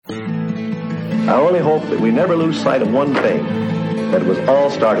I only hope that we never lose sight of one thing, that it was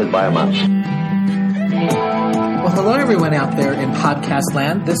all started by a mouse. Well, hello everyone out there in podcast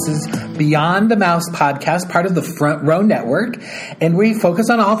land. This is Beyond the Mouse podcast, part of the Front Row Network, and we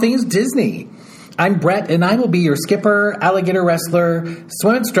focus on all things Disney. I'm Brett, and I will be your skipper, alligator wrestler,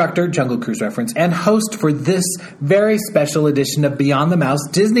 swim instructor, Jungle Cruise reference, and host for this very special edition of Beyond the Mouse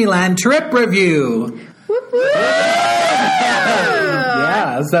Disneyland Trip Review. Whoop, whoop.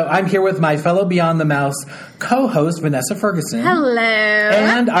 Yeah, so I'm here with my fellow Beyond the Mouse co-host, Vanessa Ferguson. Hello.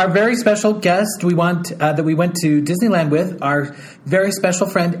 And our very special guest we went to Disneyland with, our very special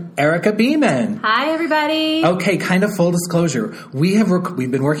friend, Erica Beeman. Hi, everybody. Okay, kind of full disclosure. We've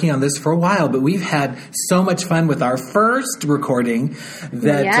been working on this for a while, but we've had so much fun with our first recording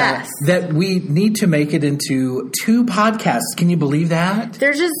that that we need to make it into 2 podcasts. Can you believe that?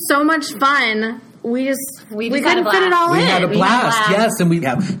 They're just so much fun. We couldn't fit it all in. We had a blast, yes, and we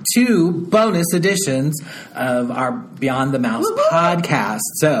have 2 bonus editions of our Beyond the Mouse podcast.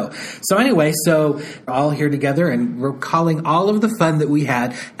 So anyway, we're all here together and we're recalling all of the fun that we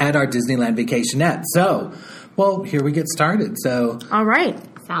had at our Disneyland Vacationette. So, well, here we get started. So, all right.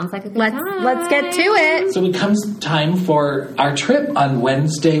 Sounds like a good time. Let's get to it. So it comes time for our trip on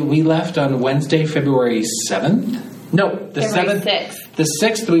Wednesday. We left on Wednesday, February 7th. No, the 7th. 6th. The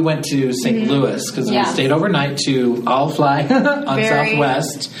 6th we went to St. Louis because we stayed overnight to all fly on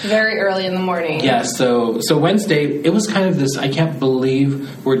Southwest. Very early in the morning. Yeah, so Wednesday, it was kind of this, I can't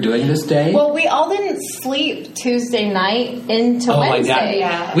believe we're doing this day. Well, we all didn't sleep Tuesday night into Wednesday. My God.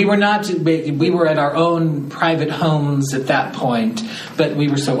 Yeah. We were at our own private homes at that point, but we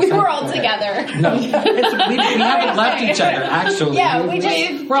were so We were all together. No, we haven't left each other, actually. Yeah,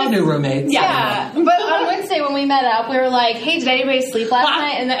 we're all new roommates. Yeah, but on Wednesday when we met up, we were like, hey, did anybody sleep last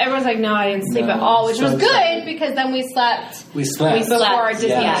night? And then everyone's like, no, I didn't sleep at all, which was good because then we slept. We slept before our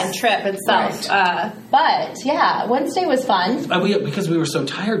Disneyland trip itself. Right. But yeah, Wednesday was fun. Because we were so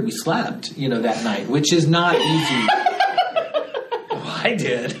tired, we slept, that night, which is not easy. I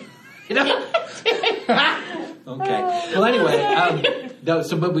did. Okay. Well, anyway,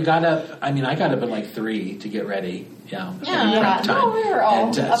 but we got up. I mean, I got up at like 3 to get ready. Yeah. Time. No, we were all.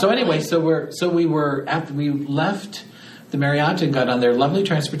 And, so anyway, we were after we left the Marriott and got on their lovely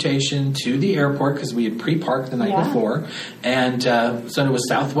transportation to the airport because we had pre-parked the night before, and so it was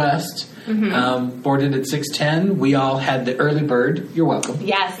Southwest. Mm-hmm. Boarded at 6:10. We all had the early bird. You're welcome.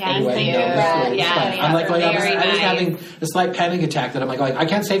 Yes, anyway, thank you. I'm like, I was having nice. a slight panic attack that I'm like, I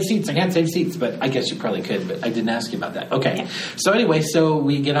can't save seats. But I guess you probably could, but I didn't ask you about that. Okay. Yeah. So anyway,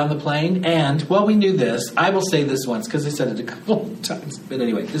 we get on the plane, and we knew this. I will say this once because I said it a couple of times. But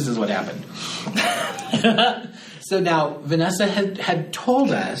anyway, this is what happened. So now Vanessa had told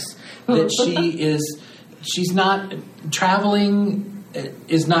us that she's not traveling.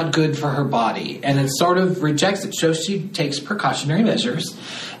 Is not good for her body, and it sort of rejects it. So she takes precautionary measures,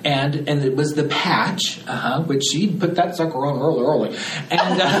 and it was the patch, which she put that sucker on early,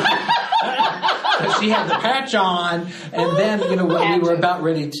 and so she had the patch on, and then when we were about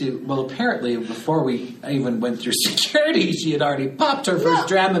ready to, apparently before we even went through security, she had already popped her first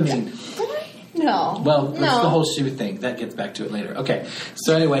Dramamine. No. Well, that's the whole shoe thing. That gets back to it later. Okay.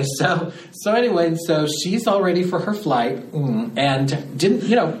 So anyway, so she's all ready for her flight and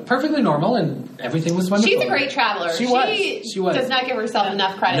didn't, perfectly normal and everything was wonderful. She's a great traveler. She was. Does not give herself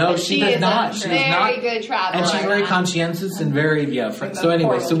enough credit. No, she does not. She is not. Very good traveler. And she's very conscientious and very, So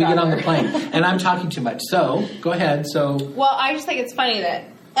anyway, we get on the plane and I'm talking too much. So go ahead. Well, I just think it's funny that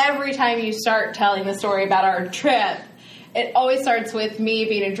every time you start telling the story about our trip, it always starts with me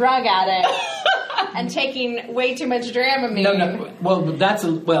being a drug addict and taking way too much Dramamine. No. Well,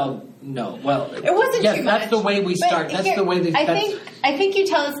 no. Well, it wasn't too much. That's the way we start. That's the way they. I think you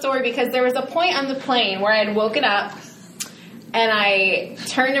tell the story because there was a point on the plane where I had woken up and I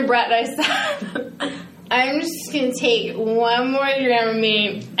turned to Brett and I said, "I'm just going to take one more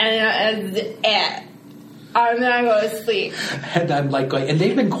Dramamine and that's it." And then I go to sleep. And I'm like going, and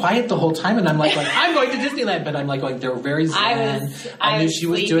they've been quiet the whole time, and I'm like I'm going to Disneyland, but I'm like going, they're very zen. I knew she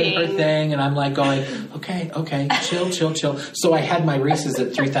was doing her thing, and I'm like going, okay, chill. So I had my Reese's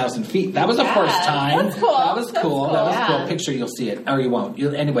at 3,000 feet. That was the first time. That's cool. That was cool. Picture, you'll see it, or you won't.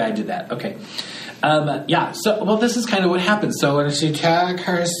 Anyway, I did that. Okay. So, this is kind of what happened. So when she took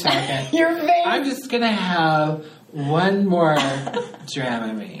her second, your face. I'm just going to have one more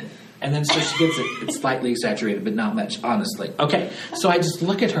Dramamine. And then so she gets it. It's slightly exaggerated, but not much, honestly. Okay, so I just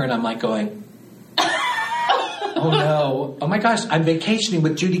look at her and I'm like going, oh no, oh my gosh, I'm vacationing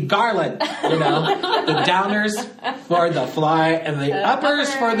with Judy Garland. The downers for the fly and the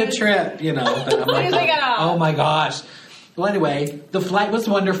uppers for the trip. But I'm like, oh my gosh. Well, anyway, the flight was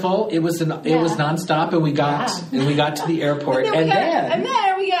wonderful. It was nonstop, and we got to the airport, and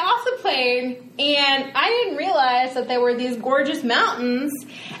then we got off the plane, and I didn't realize that there were these gorgeous mountains.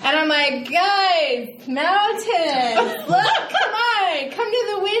 And I'm like, guys, mountains! Look, come to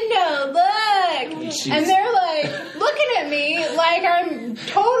the window, look! And they're like looking at me like I'm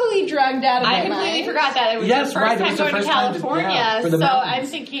totally drugged out of my mind. I completely forgot that it was your first time going to California, so I'm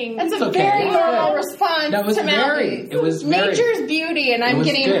thinking that's a very normal response to mountains. It was nature's beauty, and I'm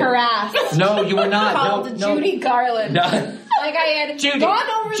getting harassed. No, you were not. Called Judy Garland. No. Like I had gone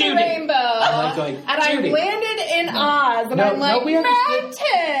over the rainbow, and I landed in Oz, and I'm like,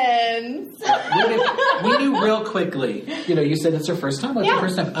 mountains! We knew real quickly. You said it's your first time. It's your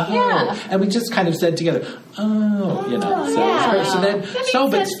first time. Oh, and we just kind of said together, oh, So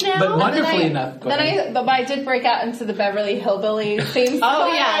but wonderfully enough. But I did break out into the Beverly Hillbillies theme song.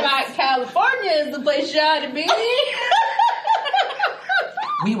 Oh yeah, about California is the place you ought to be.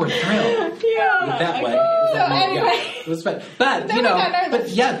 We were thrilled with that way. Anyway, it was fun. But but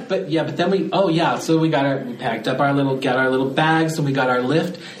then we packed up our little bags, and we got our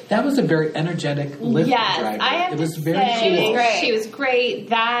lift. That was a very energetic lift driver. It was very cool. She was great.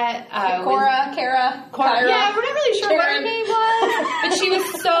 That Kara. Yeah, we're not really sure what her name was, but she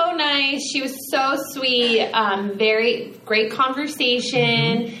was so nice. She was so sweet. Very great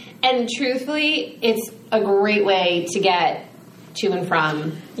conversation, and truthfully, it's a great way to get to and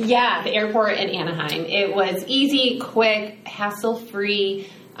from the airport in Anaheim. It was easy, quick, hassle-free.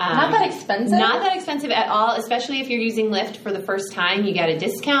 Not that expensive? Not that expensive at all, especially if you're using Lyft for the first time. You get a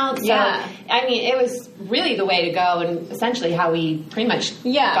discount. So, I mean, it was really the way to go, and essentially how we pretty much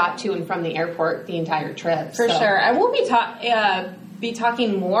got to and from the airport the entire trip. For sure. I will be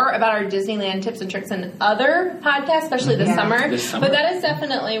talking more about our Disneyland tips and tricks in other podcasts, especially this summer. But that is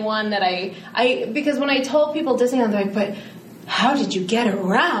definitely one that I because when I told people Disneyland, they're like, but how did you get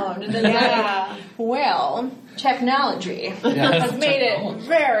around? And then they're like, well, technology has made it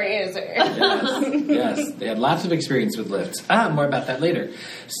very easy. Yes, they had lots of experience with lifts. More about that later.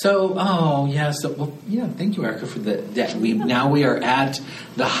 So, thank you, Erica, for that. We are at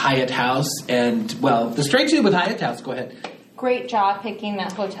the Hyatt House, and the strange thing with Hyatt House. Go ahead. Great job picking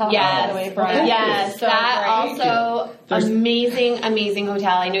that hotel all the way, Brian. Yes, so that also amazing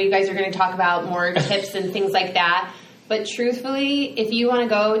hotel. I know you guys are going to talk about more tips and things like that. But truthfully, if you want to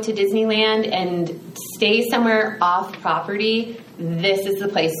go to Disneyland and stay somewhere off property, this is the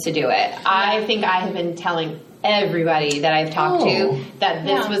place to do it. I think I have been telling everybody that I've talked to that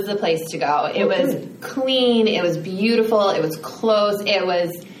this was the place to go. It was clean. It was beautiful. It was close. It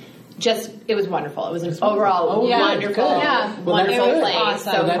was wonderful. It was an overall wonderful place.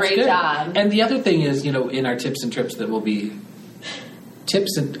 Awesome. So great job. And the other thing is, in our tips and trips that will be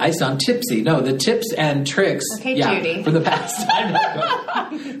tips and I sound tipsy. No, the tips and tricks. Okay, Judy. For the past.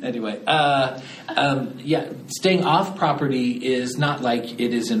 Anyway, staying off property is not like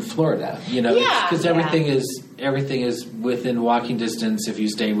it is in Florida. Because everything is within walking distance if you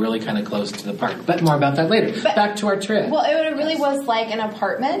stay really kind of close to the park. But more about that later. But back to our trip. Well, it really was like an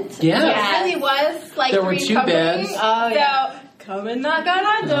apartment. Yeah. It really was like there were 2 beds. Oh yeah. Come and knock on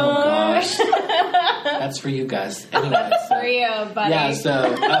our door. Oh, gosh. That's for you guys. Anyway, for you, buddy. Yeah,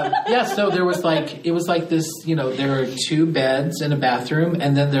 so there was it was like this, there were 2 beds and a bathroom,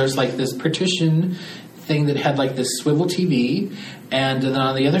 and then there's like this partition thing that had like this swivel TV, and then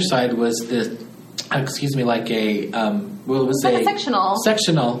on the other side was this, like a, it was like a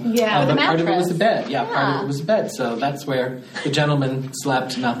sectional. Yeah, but part of it was a bed. Yeah, part of it was a bed. So that's where the gentleman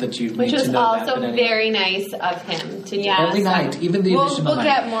slept. Not that you need to know that. Which was also very nice of him to do. Every night, even the additional night. We'll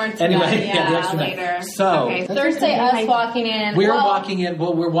get more to that later. Night. So Thursday, us walking in. We're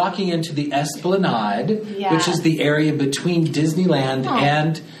walking into the Esplanade, which is the area between Disneyland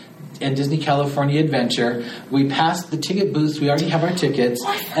and Disney California Adventure. We passed the ticket booths. We already have our tickets,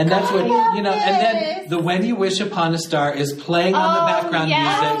 and that's what And then the "When You Wish Upon a Star" is playing on the background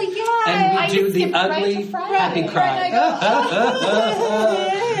music, and we do the ugly happy cry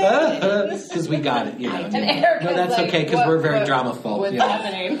because we got it. No, that's okay because we're very dramaphobe. What's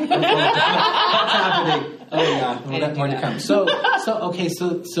happening? What's happening? Oh yeah, well, that more to come. So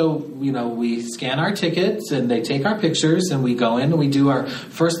we scan our tickets and they take our pictures and we go in and we do our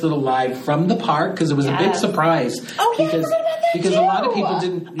first little live from the park because it was a big surprise. Oh yeah, because a lot of people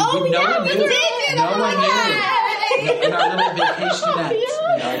didn't. No one knew. In our little vacationette,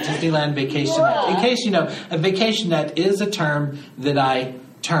 our Disneyland vacationette. In case you know, a vacationette is a term that I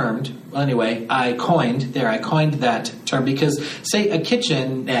coined that term because, say, a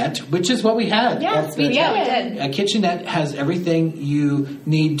kitchenette, which is what we had. Yes, we did. A kitchenette has everything you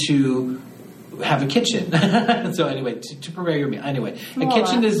need to have a kitchen. So anyway, to prepare your meal. Anyway, a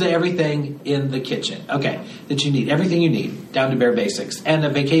kitchen is everything in the kitchen. Okay, that you need. Everything you need, down to bare basics. And a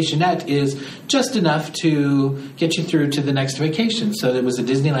vacationette is just enough to get you through to the next vacation. So it was a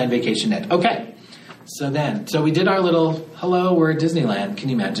Disneyland vacationette. Okay. So we did our little, hello, we're at Disneyland, can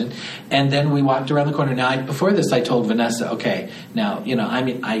you imagine? And then we walked around the corner. Now, before this, I told Vanessa, okay, now, I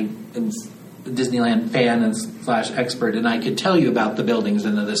am a Disneyland fan and / expert, and I could tell you about the buildings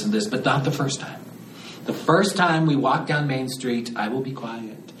and the this and this, but not the first time. The first time we walked down Main Street, I will be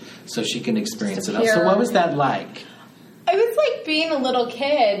quiet so she can experience it. So what was that like? It was like being a little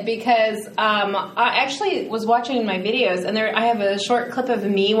kid because I actually was watching my videos and I have a short clip of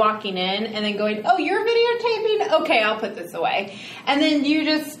me walking in and then going, oh, you're videotaping? Okay, I'll put this away. And then you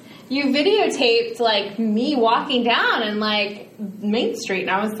videotaped like me walking down and like Main Street,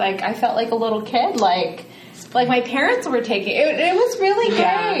 and I was like, I felt like a little kid, like my parents were taking it. It was really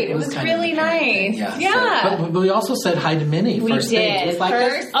great. It was really nice. Yeah. So, but we also said hi to Minnie. We did. It was like,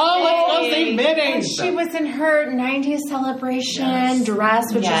 let's go see Minnie. And she was in her 90th celebration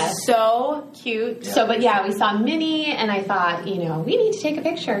dress, which is so cute. So, but yeah, we saw Minnie, and I thought, we need to take a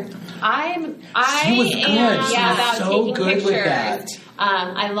picture. She was good. She was so good pictures. With that.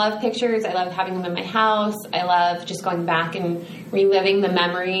 I love pictures. I love having them in my house. I love just going back and reliving the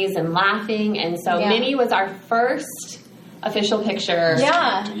memories and laughing. And so Minnie was our first official picture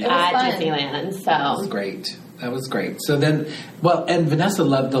at Disneyland. So that was great. That was great. So then, and Vanessa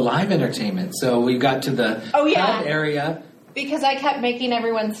loved the live entertainment. So we got to the pub area. Because I kept making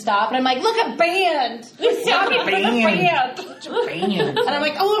everyone stop, and I'm like, look, a band! Who's stopping for the band? And I'm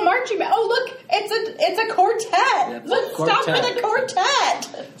like, oh, a marching band. Oh, look, it's a quartet. Let's stop for the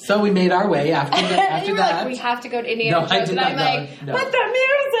quartet. So we made our way after that. And you were like, we have to go to Indiana Jones. And I'm like, no. but the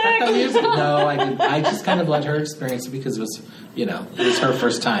music! No, I didn't. I just kind of let her experience it because it was, it was her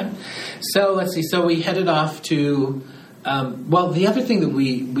first time. So let's see. So we headed off to... the other thing that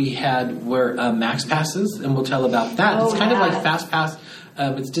we had were Max Passes, and we'll tell about that. It's kind of like Fast Pass.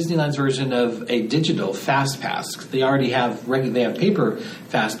 It's Disneyland's version of a digital Fast Pass. They already have they have paper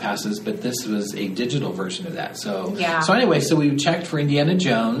Fast Passes, but this was a digital version of that. So anyway, we checked for Indiana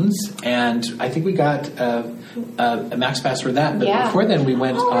Jones, and I think we got a Max Pass for that. But before then, we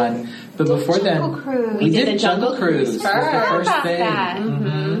went on. But before then, we did the Jungle Cruise. That was the first thing.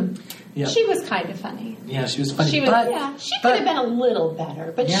 Mm-hmm. Yep. She was kind of funny. Yeah, she was funny. She could have been a little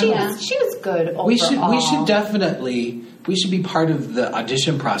better, but she was good overall. We should be part of the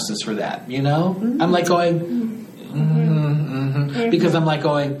audition process for that. Mm-hmm. I'm like going, because I'm like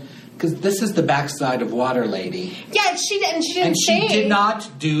going, because this is the backside of Water Lady. Yeah, she didn't she did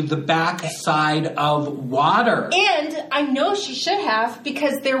not do the backside of Water. And I know she should have,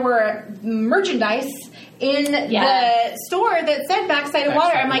 because there were merchandise in the store that said backside of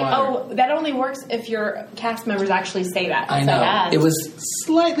Water. I'm like, that only works if your cast members actually say that. I know. It was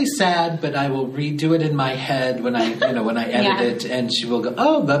slightly sad, but I will redo it in my head when I edit it, and she will go,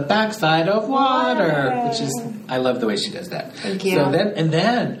 oh, the backside of Water, which is, I love the way she does that. Thank you. So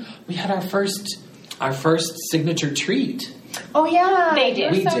then we had our first signature treat. Oh yeah, they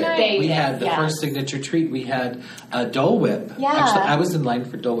did. We so did. Nice. We had the first signature treat. We had a Dole Whip. Yeah. Actually, I was in line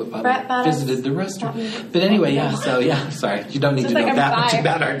for Dole Whip. I visited the restaurant. But anyway, sorry. You don't need to know that much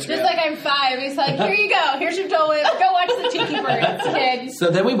about our trip. Just like I'm 5. It's like, here you go. Here's your Dole Whip. Go watch the Tiki Birds, kid. So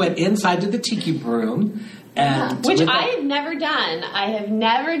then we went inside to the Tiki Room. Which I have never done. I have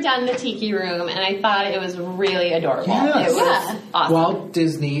never done the Tiki Room, and I thought it was really adorable. Yes. It was awesome. Walt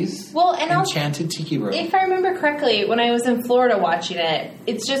Disney's Enchanted Tiki Room. If I remember correctly, when I was in Florida watching it,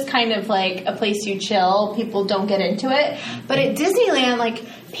 it's just kind of like a place you chill. People don't get into it. But at Disneyland, like,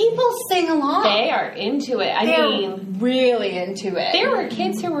 people sing along. They are into it. I mean, really into it. There were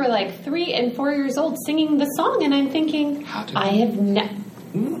kids who were like 3 and 4 years old singing the song, and I'm thinking,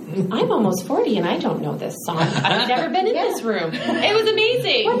 I'm almost 40 and I don't know this song. I've never been in this room. It was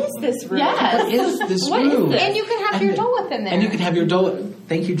amazing. What is this room? What is this room? And you can have your Dole Whip in there. And you can have your Dole Whip.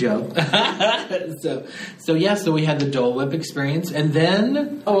 Thank you, Joe. So we had the Dole Whip experience, and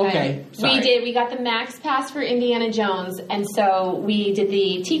then sorry. We got the Max Pass for Indiana Jones, and so we did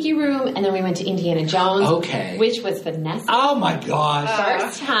the Tiki Room, and then we went to Indiana Jones. Okay. Which was Vanessa. Oh my gosh.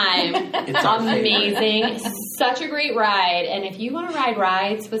 First time. It's amazing. Such a great ride. And if you want to ride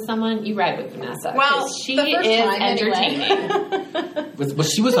rides with someone, you ride with Vanessa. Well, she is entertaining. Well,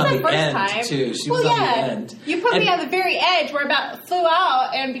 she was on the end too. She was on the end. You put me on the very edge where I about flew out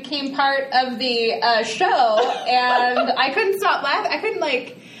and became part of the show, and I couldn't stop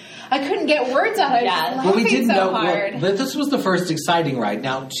laughing. I couldn't get words out. I was Yes. just Well, we laughing didn't so know. hard. Well, this was the first exciting ride.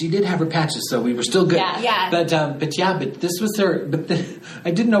 Now she did have her patches, so we were still good. Yeah. But this was her.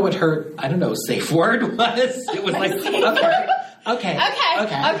 I didn't know what her safe word was. It was like okay.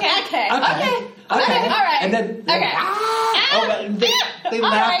 All right. And then Okay. they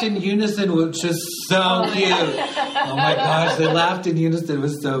laughed in unison, which was so cute. Oh my gosh, they laughed in unison. It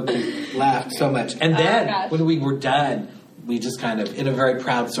was so cute. Laughed so much. And then when we were done, we just kind of, in a very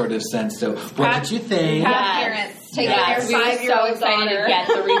proud sort of sense. So, what did you think? Proud parents taking their we were so 5-year-old excited daughter. to get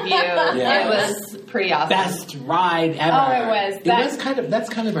the review. Yes. It was pretty awesome. Best ride ever. Oh, it was. That's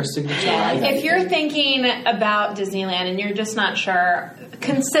kind of our signature ride. If you're thinking about Disneyland and you're just not sure,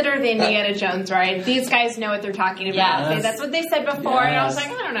 consider the Indiana Jones ride. These guys know what they're talking about. Yes. That's what they said before, and I was Yes.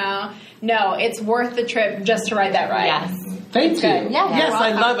 like, I don't know. No, it's worth the trip just to ride that ride. Yes. Thank you. good. Yeah, yes, you're I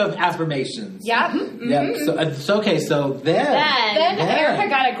welcome. love affirmations. Yep. Yep. So it's okay. So then Then Yeah. Erica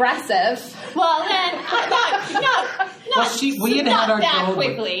got aggressive. Well, then, we had not had our that Dole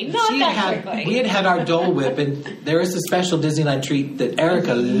quickly. Whip. Not She that had- quickly. We had our Dole Whip, and there is a special Disneyland treat that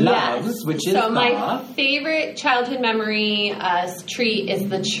Erica loves, which is so my the favorite childhood memory treat is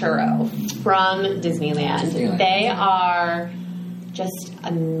the churro from Disneyland. Disneyland. They are just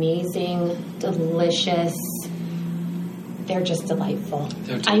amazing, delicious. They're just delightful.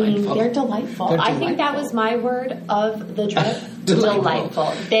 They're I mean, delightful. they're delightful. They're I think that delightful. was my word of the trip.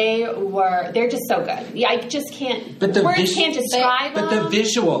 Delightful. They're just so good. Yeah, I just can't. But the words can't describe But them. the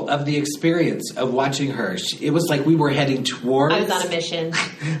visual of the experience of watching her, it was like we were heading towards. I was on a mission.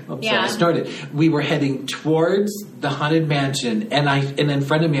 I'm Yeah. sorry, I started. We were heading towards the Haunted Mansion, and in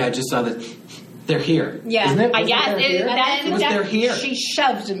front of me, I just saw that they're here. Yeah. Isn't it? I Wasn't guess there it- here? that- Was there here? She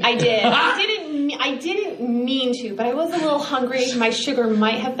shoved me. I did. I didn't mean to, but I was a little hungry. My sugar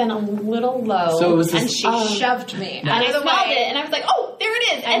might have been a little low. So it was this- And she shoved me. and I smelled it, and I was like, "Oh, there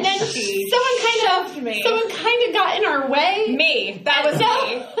it is!" And then she someone kind of got in our way. Me. That was So-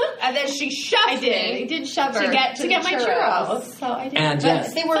 me. And then she shoved I did. me. I did shove her To get to the my churros. churros. So I did. And But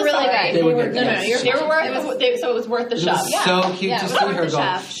yes. They were That's really all right. good. They were good, No, yes. you're They were fine. worth. So it was worth the It shove. was so cute to it was see worth her the go.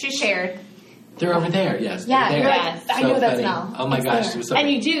 shove. She shared. They're over there. Yes. Yeah, they're you're there. like, I So know that funny. smell. Oh my It's gosh, there. it was so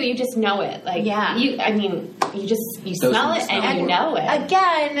And you do. You just know it. Like Yeah. you smell it and you know it.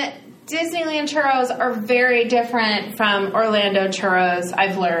 Again, Disneyland churros are very different from Orlando churros,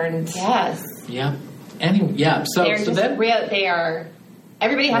 I've learned. Yes. Yeah. Anyway, yeah. So They're just then real. They are.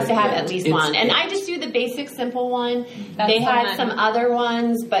 Everybody has to have Yeah, at least it's- one, and I just do the basic, simple one. That's They the had one. some other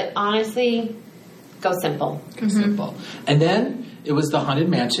ones, but honestly, go simple. simple. And then it was the Haunted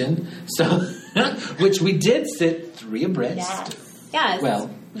Mansion. So, which we did sit 3 abreast. Yes. Yes. Well,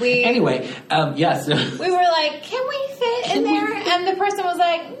 we anyway, yes. we were like, can we fit in there? And the person was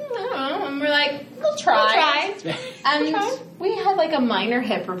like, I don't know. And we're like, we'll try. And we had like a minor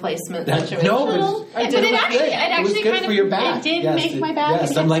hip replacement situation. No, But it it was actually, good. it It was actually good kind for of your back. it did Yes, make my back. Yes,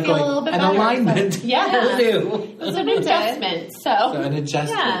 and I'm hips like feel going a little bit an better. alignment. Yeah. New. It was an adjustment. So So an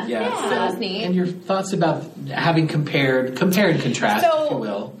adjustment, Yeah, yes. yeah, that was neat. And your thoughts about having compare and contrast, if you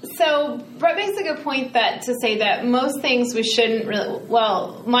will. So Brett makes a good point that to say that most things we shouldn't really.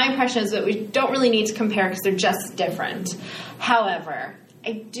 Well, my impression is that we don't really need to compare because they're just different. However,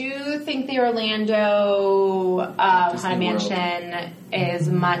 I do think the Orlando Haunted Mansion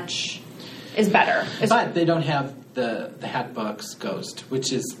is better. But they don't have the Hatbox Ghost,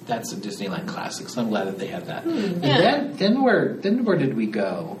 that's a Disneyland classic. So I'm glad that they have that. And then where did we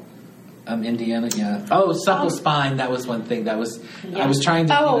go? Indiana, yeah. Oh, supple spine. That was one thing. That was I was trying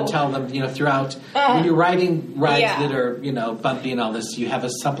to tell them, throughout when you're riding rides that are bumpy and all this, you have a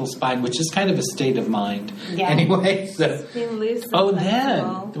supple spine, which is kind of a state of mind. Yeah. Anyway, so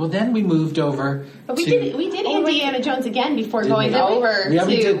then we moved over. But we did Indiana Jones again before going we? over Yeah,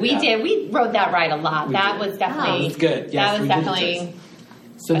 we to. did, We yeah. did. We rode that ride a lot. We That did. was definitely It's good. Yes, that was we did definitely. it.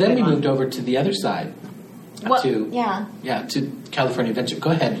 So then we moved over to the other side. To California Adventure. Go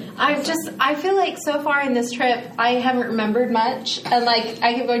ahead. I feel like so far in this trip I haven't remembered much, and like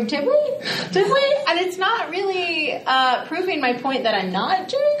I keep going, did we? And it's not really proving my point that I'm not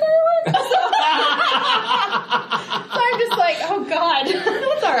Jerry Garwood. So I'm just like, oh god,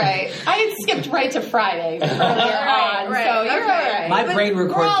 that's all right. I had skipped right to Friday before we were Right, on, right, so you're okay. all right. My But brain we're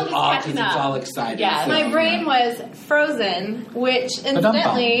records all it just all catching because it's up. all excited. Yeah. so, My brain was Frozen, which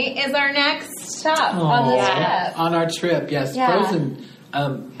incidentally is our next stop on this trip. On our trip, yes. Yeah. Frozen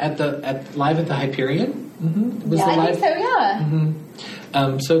at live at the Hyperion. Mm-hmm. Was the I live? think so, yeah.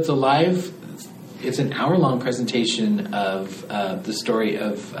 Mm-hmm. So it's a live. It's an hour-long presentation of the story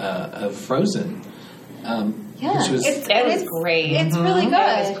of Frozen. Yeah, Which was, It was great. It's really good.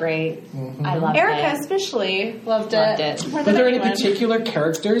 It was great. I loved Erica it. especially loved Loved it. it. More were than there any anyone. particular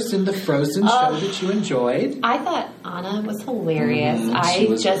characters in the Frozen show that you enjoyed? I thought Anna was hilarious. She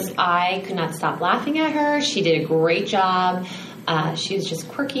was I could not stop laughing at her. She did a great job. She was just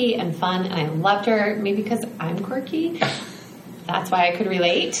quirky and fun, and I loved her. Maybe because I'm quirky. That's why I could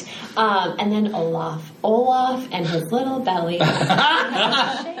relate. And then Olaf and his little belly.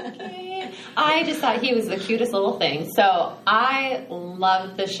 I just thought he was the cutest little thing. So I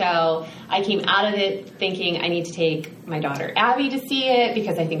loved the show. I came out of it thinking I need to take my daughter Abby to see it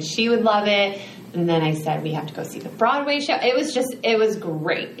because I think she would love it. And then I said we have to go see the Broadway show. It was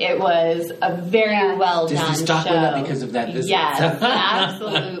great. It was a very well done Disney stock show. went up because of that visit. Yes,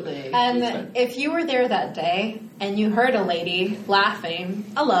 absolutely. And if you were there that day and you heard a lady laughing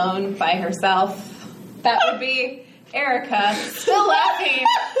alone by herself, that would be Erica still laughing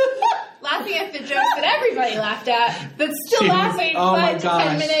at the jokes that everybody laughed at, but still laughing oh my 5 to 10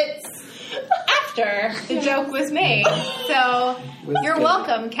 gosh. minutes after the joke was made. So you're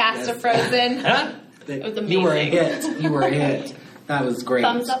welcome, cast of Frozen. was You were a amazing. hit. You were a hit. That was great.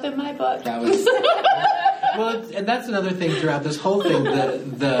 Thumbs up in my book. That was well, and that's another thing throughout this whole thing.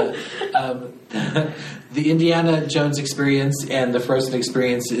 The Indiana Jones experience and the Frozen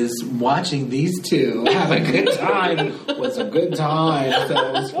experience is watching these two have a good time. Was a good time. So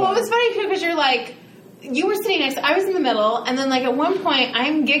it was fun. Well, it was funny too because you're like, you were sitting next. I was in the middle, and then like at one point,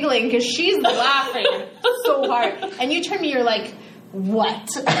 I'm giggling because she's laughing so hard, and you turn to me, you're like, "What?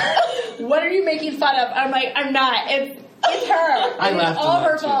 What are you making fun of?" I'm like, "I'm not. It's her. I It's laughed a all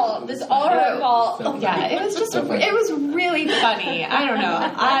lot, her too. fault. This is all her fault." So funny. Yeah, it was just So funny. it was really funny. I don't know.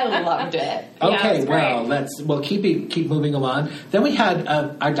 I loved it. Yeah, it Okay, was great. well keep moving along. Then we had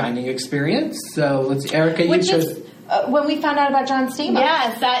our dining experience. So let's Erica, Which you chose. is when we found out about John Stamos.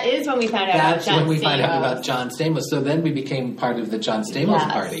 Yes, that is when we found out That's about John when we found out Stamos. about John Stamos. So then we became part of the John Stamos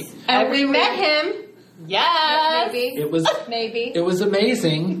Yes. party. And we met him. Yes. Maybe. It was Maybe. it was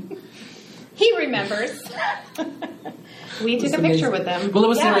amazing. He remembers. We It was took a picture amazing. with them. Well, it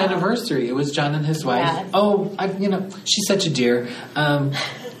was their Yeah. anniversary. It was John and his wife. Yes. Oh, she's such a dear. I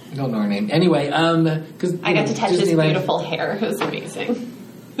don't know her name. Anyway, because I got to touch his beautiful hair. It was amazing.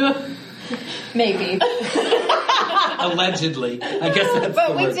 Maybe. Allegedly, I guess that's But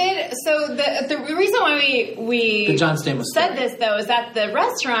the we word. did. So the reason why we The John Stamos said story. this though is that the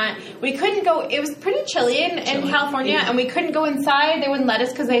restaurant we couldn't go. It was pretty chilly in California, and we couldn't go inside. They wouldn't let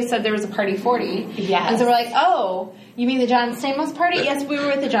us because they said there was a party 40. Yes. And so we're like, oh, you mean the John Stamos party? Yes, we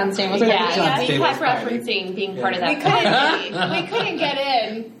were at the John Stamos party. Yeah, John we Stamos kept party. referencing being part of We that couldn't get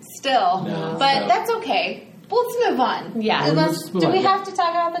in still, No. but No. that's okay. Let's move on. Yeah. Let's move Do on. we have to talk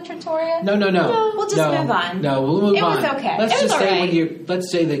about the trattoria? No. We'll just No. move on. No, we'll move It on. was okay. Let's It was just say all right. let's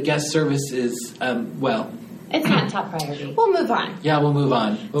say that guest service is well. It's not top priority. We'll move on. Yeah, we'll move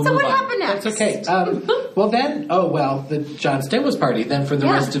on. We'll So move what on. happened next? That's okay. Well then, the John Stamos party. Then for the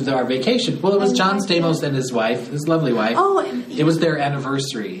Yeah. rest of our vacation. Well, it was John Stamos and his wife, his lovely wife. Oh, and- it was their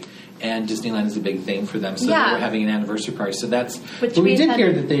anniversary. And Disneyland is a big thing for them, so Yeah. they were having an anniversary party. So that's. Which But we we did had-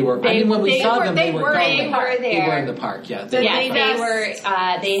 hear that they were. I mean, when we they saw were- them, they they were were going. they were They were there. in the park. Yeah. Yeah, They they just- were.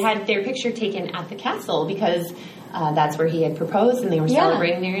 They had their picture taken at the castle because that's where he had proposed, and they were Yeah.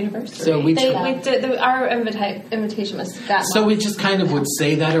 celebrating their anniversary. So we. Our invitation was gotten. So we just kind of would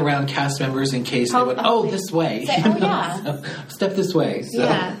say that around cast members in case they went, oh, this way. Say, oh, yeah. So, step this way. So,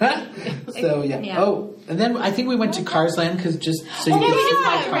 Yeah. so yeah. Yeah. Oh, and then I think we went to Cars Land because just so you yeah, could we see did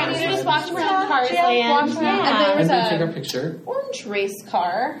my that. Cars We just Land. walked around Cars Yeah, Land. walked around. And there was And then took our a picture. orange race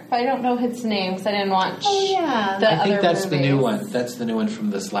car, but I don't know its name because I didn't watch. Oh, yeah. the I think other that's the new movies. one. That's the new one from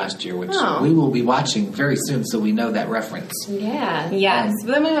this last year, which Oh. we will be watching very soon, so we know that reference. yeah, Yes,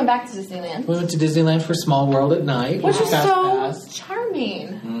 but then we went back to Disneyland, We went to Disneyland for Small World at night, which was Fast so Pass.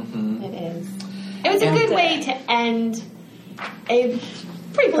 charming. it is. It was a And- good way to end a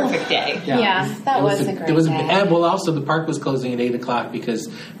pretty perfect day. Yeah, that It was a great It was day. and well, also the park was closing at 8:00 because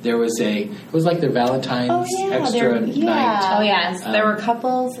there was it was like their Valentine's extra night. Oh yes, there were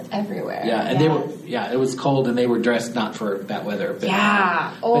couples everywhere. Yeah, and it was cold, and they were dressed not for that weather. But,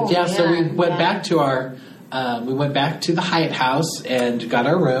 Yeah. Oh, but yeah, so we man. went back to our, we went back to the Hyatt House and got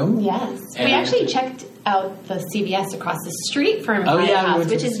our room. Yes, And- we actually checked out the CVS across the street from Oh, my yeah, we house, went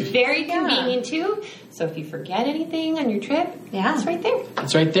to which the is CVS. very convenient too. So if you forget anything on your trip, Yeah. it's right there.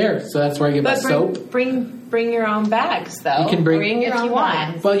 It's right there, so that's where I get my But soap. bring your own bags though. You can bring your if own you want.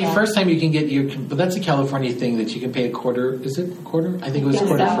 bags. Well, Yeah. your first time you can get but that's a California thing that you can pay a quarter. Is it a quarter? I think it was a Yes,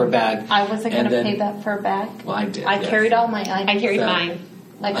 quarter so. for a bag. I wasn't going And to then- pay that for a bag. Well, I did. I yes. carried all my I items. carried So- mine.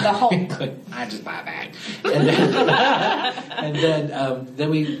 Like the Hulk. I just buy a bag. And then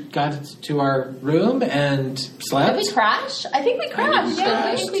we got to our room and slept. Did we crash? I think we crashed. Yeah,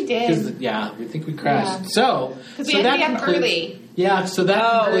 I think we did. Yeah, we think we crashed. Yeah. So we had to be up early. Yeah, so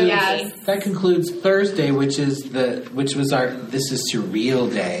that yes. that concludes Thursday, which was our This Is Surreal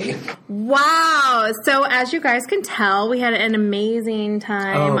Day. Wow. So as you guys can tell, we had an amazing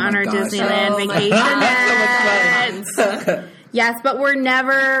time on our Disneyland vacation. So much fun. Yes, but we're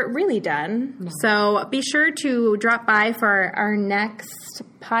never really done. So be sure to drop by for our next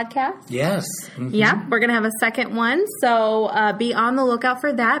podcast. Yes. Mm-hmm. Yeah, we're going to have a second one. So be on the lookout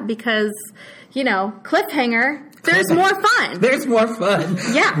for that because, cliffhanger. There's more fun. There's more fun.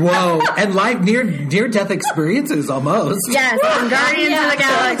 Yeah. Whoa. And live near-death experiences almost. Yes. And Guardians of the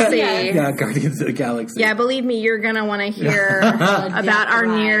Galaxy. Yeah, Guardians of the Galaxy. Yeah, believe me, you're going to want to hear about our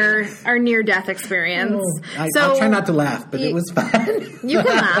near-death experience. I'll try not to laugh, but it was fun. You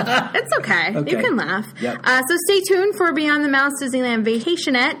can laugh. It's okay. You can laugh. Yep. So stay tuned for Beyond the Mouse Disneyland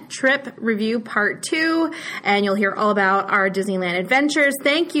Vacationette Trip Review Part 2, and you'll hear all about our Disneyland adventures.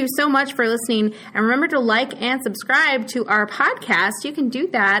 Thank you so much for listening, and remember to like and subscribe to our podcast. You can do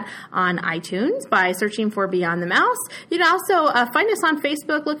that on iTunes by searching for Beyond the Mouse. You can also find us on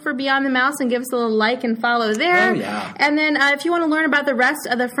Facebook, look for Beyond the Mouse, and give us a little like and follow there. Oh, yeah. And then if you want to learn about the rest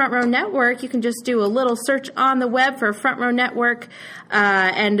of the Front Row Network, you can just do a little search on the web for Front Row Network,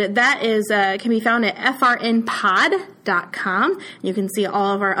 and that is can be found at frnpod.com. You can see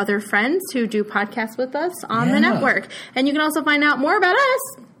all of our other friends who do podcasts with us on the network. And you can also find out more about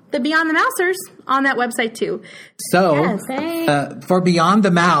us, the Beyond the Mousers, on that website too. So, for Beyond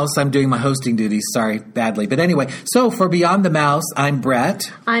the Mouse, I'm doing my hosting duties. Sorry, badly. But anyway, so for Beyond the Mouse, I'm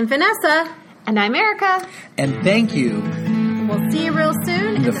Brett. I'm Vanessa. And I'm Erica. And thank you. We'll see you real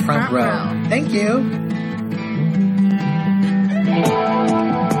soon In the front row. Thank you.